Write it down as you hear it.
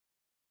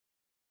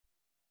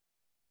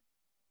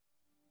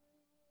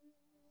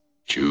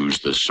Choose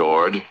the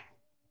sword,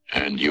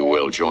 and you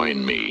will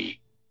join me.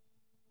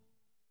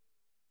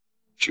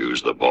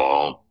 Choose the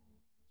ball,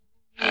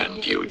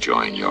 and you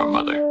join your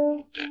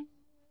mother.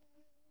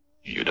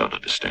 You don't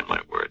understand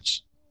my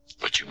words,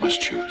 but you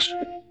must choose.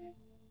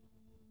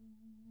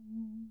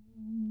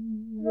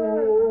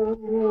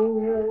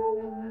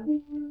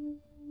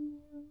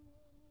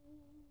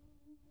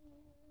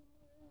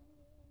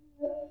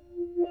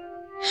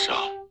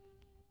 So,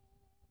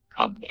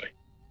 come, boy.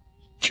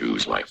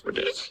 Choose life or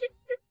death.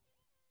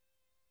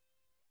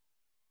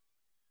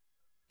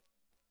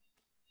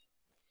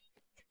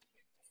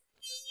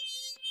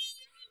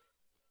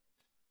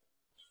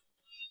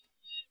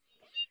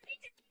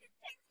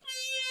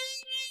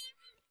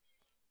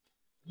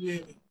 Yeah.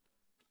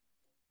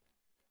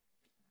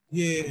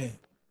 Yeah.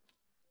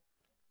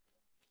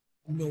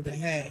 You know the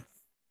half.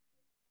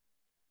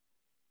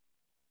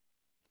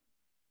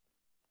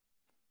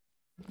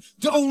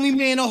 The only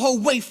man a hoe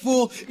wait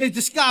for is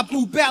the Sky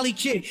Blue Valley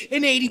Kid.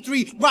 In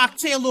 83, Rock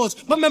Taylors.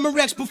 My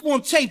Memorex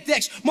perform tape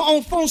decks. My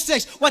own phone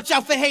sex. Watch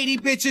out for Haiti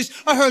bitches.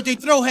 I heard they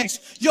throw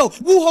hex. Yo,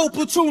 Wu-Ho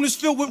platoon is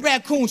filled with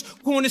raccoons.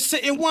 Corner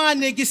sitting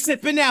wine niggas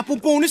sipping apple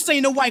boom. This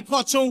ain't a white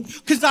cartoon.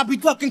 Cause I be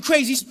ducking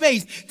crazy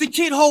spades. The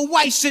kid hold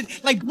white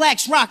shit like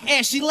Black's rock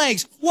ashy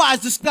legs. Why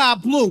is the sky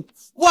blue?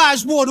 Why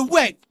is water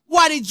wet?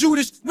 Why did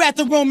Judas rat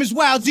the Romans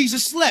while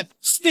Jesus slept?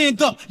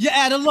 Stand up, you're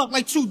out of luck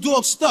like two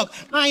dogs stuck.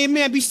 Iron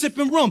Man be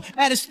sipping rum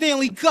out of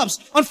Stanley cups.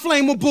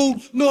 Unflammable,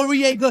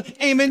 Noriega,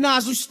 aiming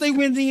nozzles. Stay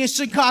windy in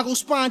Chicago,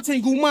 spine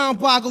tingle, mind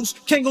boggles.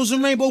 Kangos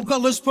and rainbow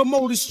colors,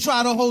 promoters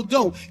try to hold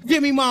dough.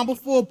 Give me mine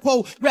before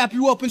Poe, wrap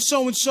you up in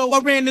so-and-so. I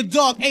ran the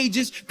dark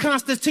ages,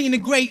 Constantine the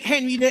Great,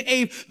 Henry the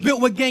Eighth,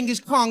 built with Genghis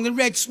Khan, the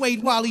red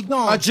suede Wally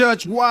Dawn. I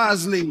judge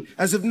wisely,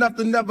 as if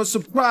nothing ever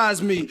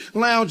surprised me.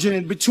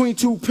 Lounging between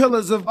two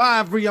pillars of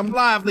ivory, I'm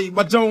lively.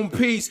 My dome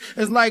piece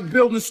is like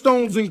building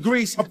stones in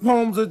Greece. My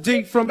poems are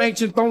deep from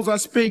ancient thrones I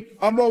speak.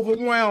 I'm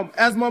overwhelmed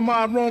as my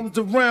mind roams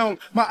the realm.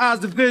 My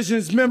eyes the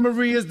visions,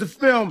 memory is the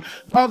film.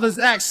 Others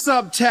act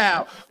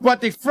subtile,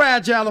 but they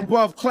fragile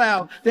above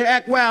cloud. They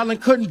act wild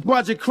and couldn't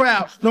budge a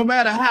crowd, no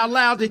matter how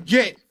loud they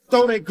get.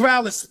 Throw they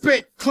growl and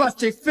spit, clutch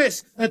their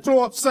fists, and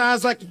throw up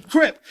signs like a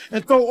crip,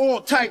 and throw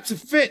all types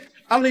of fit.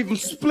 I leave them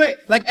split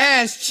like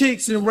ass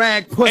cheeks and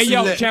rag pussy Hey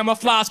yo, lip.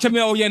 camouflage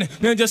chameleon,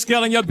 ninja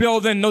skill in your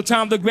building. No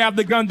time to grab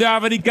the gun, they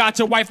already got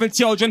your wife and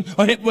children.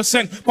 A hit was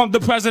sent from the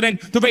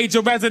president to raid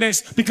your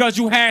residence because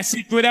you had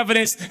secret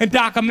evidence and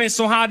documents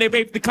on how they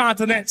raped the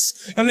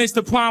continents. And it's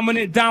the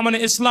prominent,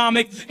 dominant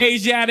Islamic,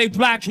 Asiatic,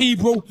 Black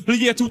Hebrew, the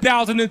year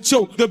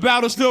 2002. The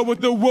battle's still with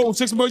the woe.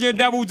 6 million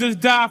devils just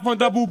died from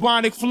the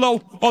bubonic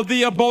flow of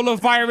the Ebola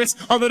virus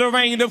under the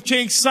reign of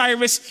King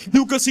Cyrus.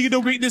 You can see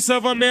the weakness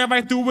of a man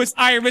right through his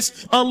iris.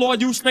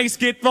 Unloyal snakes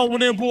get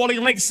thrown in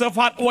boiling lakes of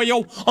hot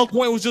oil.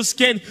 Uncoils your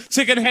skin.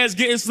 Chicken heads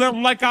getting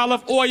slim like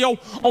olive oil.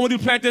 Only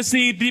plant the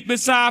seed deep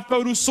inside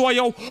fertile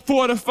soil.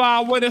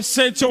 Fortified with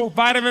essential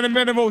vitamin and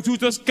minerals. Use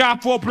the sky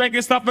for a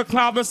blanket, stuff a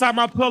cloud inside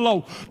my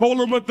pillow.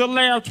 Rolling with the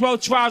lamb,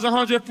 12 tribes,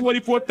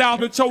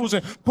 144,000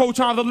 chosen.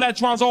 Protons,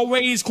 electrons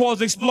always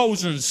cause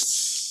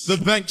explosions. The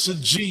banks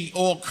of G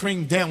all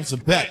cream down to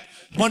back.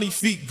 Money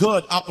feet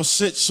good,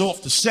 opposites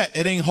off the set.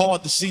 It ain't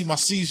hard to see my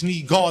C's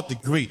need guard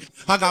degree.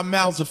 I got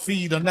mouths to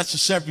feed,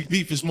 unnecessary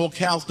beef is more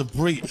cows to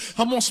breed.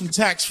 I'm on some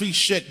tax-free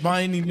shit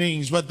by any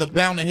means, whether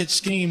bound to hit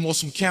scheme or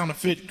some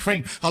counterfeit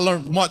cream. I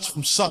learned much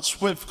from such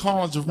swift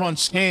cons to run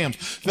scams.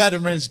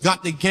 Veterans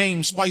got the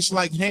game spiced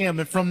like ham,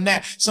 and from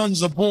that,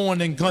 sons are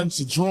born and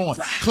guns are drawn.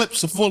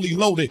 Clips are fully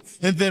loaded,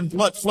 and then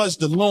blood floods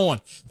the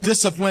lawn.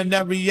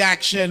 Disciplinary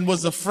action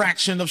was a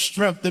fraction of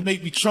strength that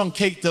made me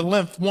truncate the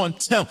length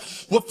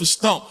 1/10 with the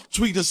stump.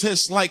 Tweeters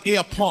hiss like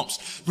air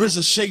pumps.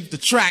 RZA shaved the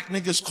track,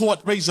 niggas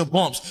caught razor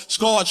bumps.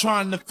 Scar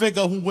trying to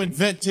figure who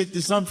invented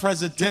this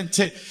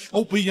unprecedented,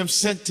 opium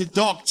scented,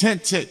 dark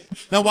tinted.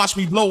 Now watch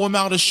me blow him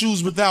out of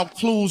shoes without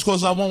clues,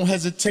 cause I won't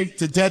hesitate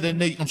to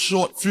detonate. I'm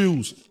short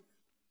fused.